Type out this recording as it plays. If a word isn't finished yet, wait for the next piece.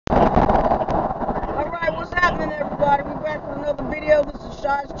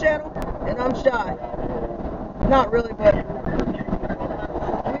Shy's channel, and I'm Shy. Not really, but we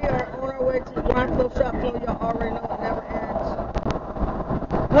are on our way to the Grind Flow Shop Flow. Y'all already know it never ends.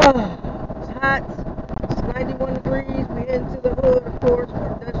 It's hot. It's 91 degrees. We heading to the hood, of course,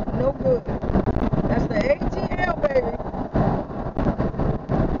 but that's no good. That's the ATL, baby.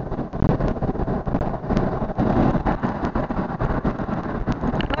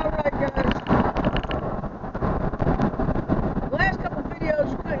 Alright, guys. Last couple videos,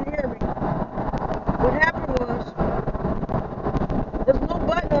 you couldn't hear me. What happened was, there's no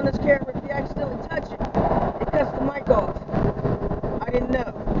button on this camera. If you accidentally touch it, it cuts the mic off. I didn't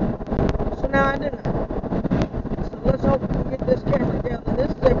know. So now I do know. So let's hope we can get this camera together.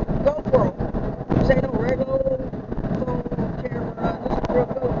 This is a GoPro. This ain't no regular old phone camera. This is a real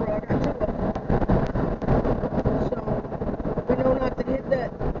GoPro. I got two of them. So we know not to hit that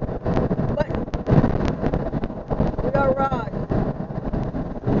button. We are riding.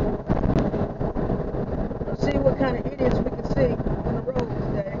 Let's see what kind of idiots we can see on the road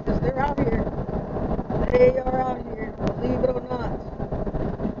today, because they're out here. They are out here, believe it or not.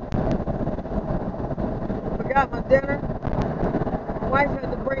 Forgot my dinner. My wife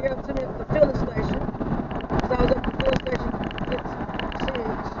had to bring it up to me at the filling station, because I was at the filling station to get some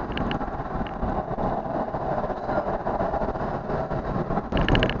cigs. So,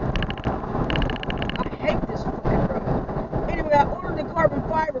 I hate this fucking road. Anyway, I ordered the carbon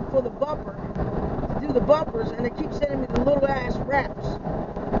fiber for the bumper, to do the bumpers, and they keep sending me the little ass wraps.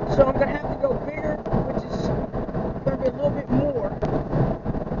 So I'm gonna have to go bigger, which is gonna be a little bit more.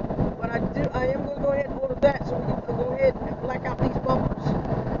 But I am gonna go ahead and order that, so we can go ahead and black out these bumpers.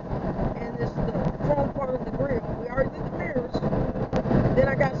 And this the chrome part of the grill. We already did the mirrors. Then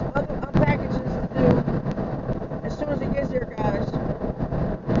I got some other unpackages to do as soon as it gets here, guys.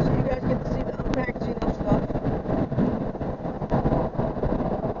 So you guys get to see the unpackaging of stuff.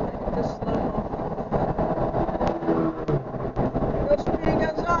 Just slow mo. Go Speedy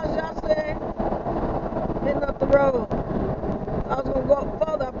Gonzalez, y'all say. Hitting up the road. If I was gonna go up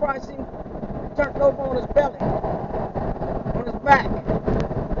further, I'd probably see him turned over on his belly, on his back,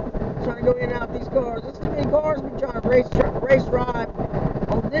 trying to go in and out these cars. There's too many cars be trying to race ride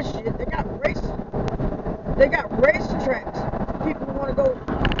on this shit. They got race tracks. People who want to go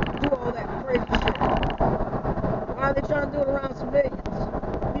do all that crazy shit. Why are they trying to do it around civilians?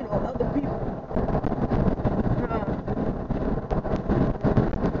 You know, other people.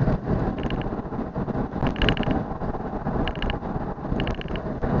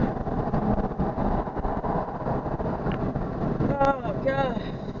 Oh God,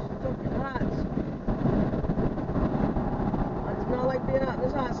 fucking hot. I do not like being out in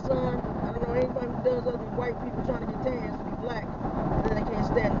this hot sun. I don't know anybody who does other than white people trying to get tans to be black, and then they can't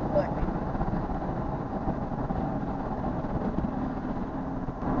stand black people.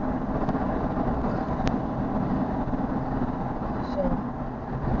 So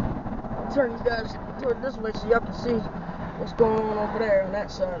I'll turn you guys toward this way so y'all can see what's going on over there on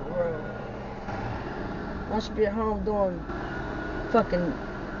that side of the road. I should be at home doing fucking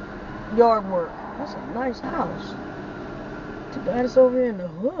yard work. That's a nice house. Too bad it's over here in the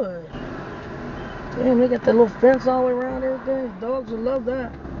hood. Damn, they got that little fence all the way around everything. Dogs would love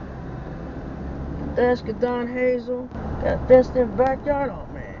that. That's Don Hazel. Got a fenced in backyard. Oh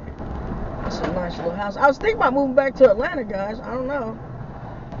man, that's a nice little house. I was thinking about moving back to Atlanta, guys. I don't know.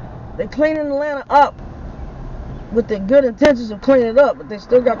 They cleaning Atlanta up with the good intentions of cleaning it up, but they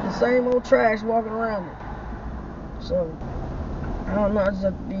still got the same old trash walking around it. So I don't know.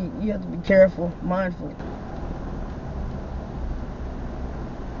 You have to be careful, mindful.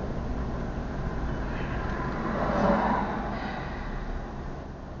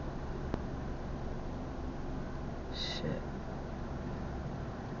 Shit.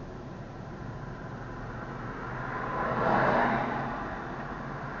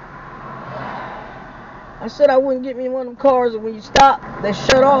 I said I wouldn't get me one of them cars, and when you stop, they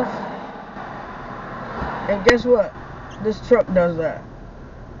shut off. And guess what? This truck does that.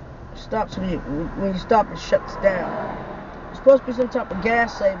 Stops when you stop, it shuts down. It's supposed to be some type of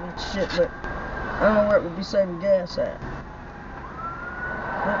gas saving shit, but I don't know where it would be saving gas at.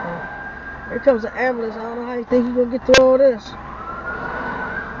 Here comes the ambulance. I don't know how you think you're gonna get through all this.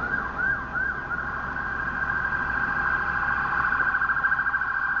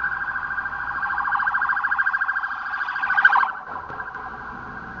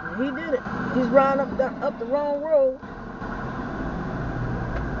 He did it. He's riding up the wrong road.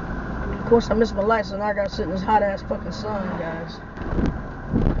 Of course, I missed my lights, and I gotta sit in this hot ass fucking sun, guys.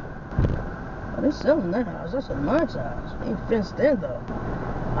 Oh, they selling that house. That's a nice house. Ain't fenced in though.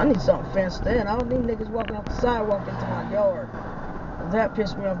 I need something fenced in. I don't need niggas walking off the sidewalk into my yard. That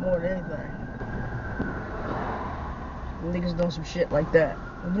pissed me off more than anything. Niggas doing some shit like that.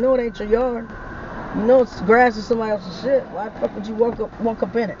 You know it ain't your yard. You know it's grass is somebody else's shit. Why the fuck would you walk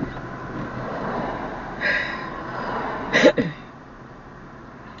up in it?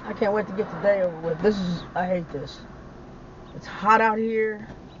 I can't wait to get the day over with. I hate this. It's hot out here.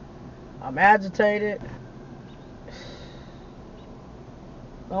 I'm agitated.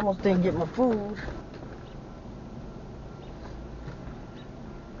 I almost didn't get my food.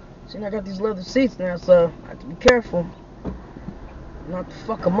 See, I got these leather seats now, so I have to be careful not to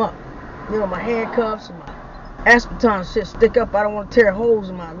fuck them up. You know, my handcuffs and my aspartame shit stick up. I don't want to tear holes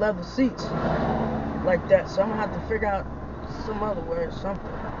in my leather seats like that, so I'm gonna have to figure out some other way or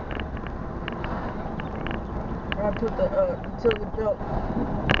something. I put the utility belt,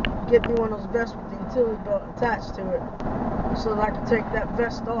 get me one of those vests with the utility belt attached to it, so that I can take that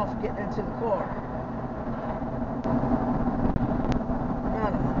vest off getting into the car. I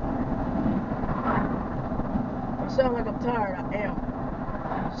don't know. I sound like I'm tired. I am.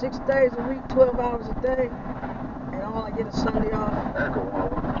 6 days a week, 12 hours a day, and all I get is Sunday off.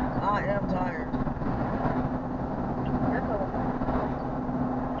 I am tired.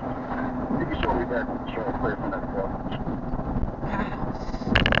 You can show me that. Show a play from that ball.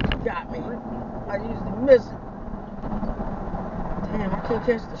 Got me. I usually miss it. Damn, I can't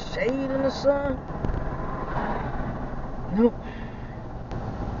catch the shade in the sun. Nope.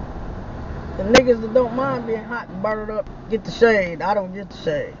 The niggas that don't mind being hot and buttered up get the shade. I don't get the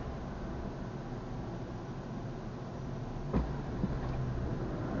shade.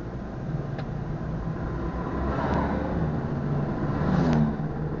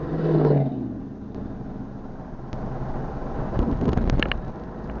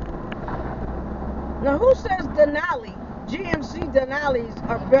 Now, who says Denali, GMC Denalis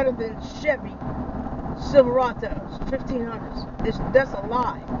are better than Chevy Silverados, 1500s? That's a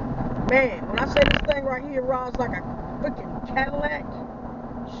lie. Man, when I say this thing right here rides like a freaking Cadillac,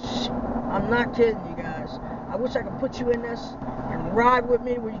 I'm not kidding you guys. I wish I could put you in this and ride with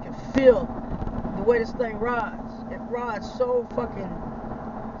me where you can feel the way this thing rides. It rides so fucking,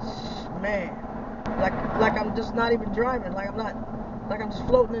 man, like I'm just not even driving, like I'm just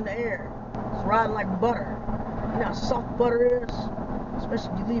floating in the air. It's riding like butter. You know how soft butter is?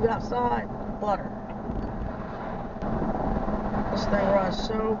 Especially if you leave it outside, butter. This thing rides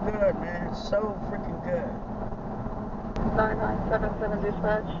so good, man. So freaking good. 9977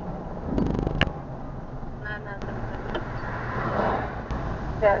 dispatch.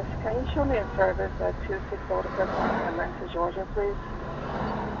 9977. Yes, can you show me a service at 260 Atlanta, Georgia, please?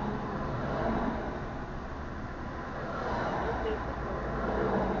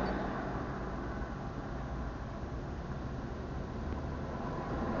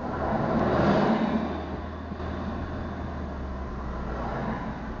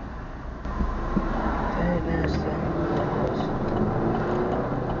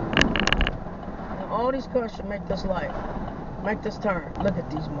 All these cars should make this light. Make this turn. Look at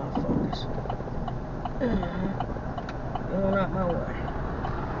these motherfuckers. Going out my way.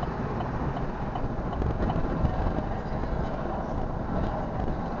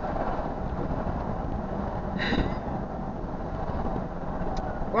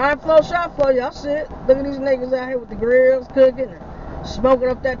 Ryan Flow, shot flow, y'all see it. Look at these niggas out here with the grills cooking and smoking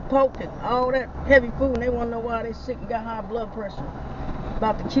up that pork and all that heavy food, and they want to know why they sick and got high blood pressure.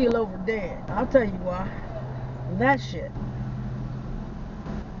 About to keel over dead. I'll tell you why. That shit.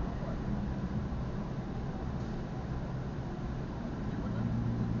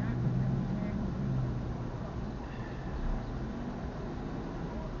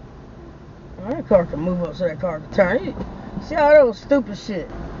 That car can move up so that car can turn. See all that was stupid shit.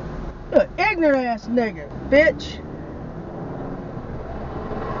 Look, ignorant ass nigga, bitch.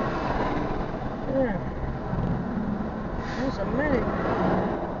 Yeah. That's a minute.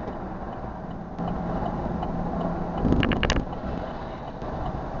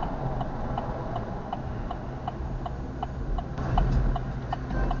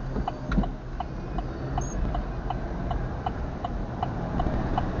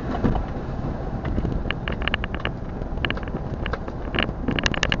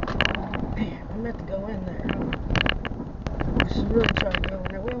 I meant to go in there. I should really try to go in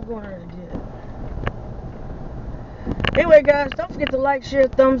there. Where I'm going there to get. Anyway, guys, don't forget to like, share,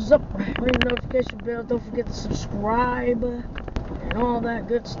 thumbs up, ring the notification bell. Don't forget to subscribe and all that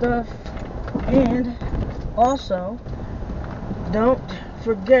good stuff. And also, don't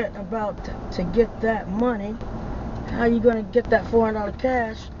forget about to get that money. How you gonna get that $400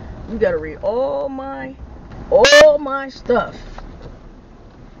 cash? You gotta read all my stuff.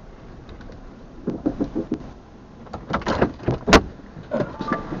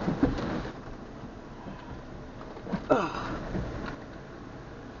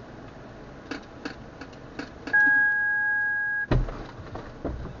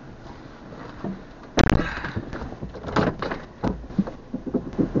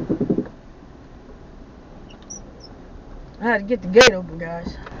 I had to get the gate open,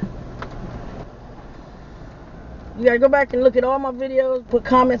 guys. You gotta go back and look at all my videos, put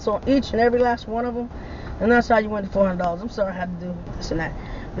comments on each and every last one of them, and that's how you win the $400. I'm sorry I had to do this and that.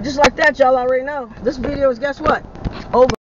 But just like that, y'all already know. This video is, guess what?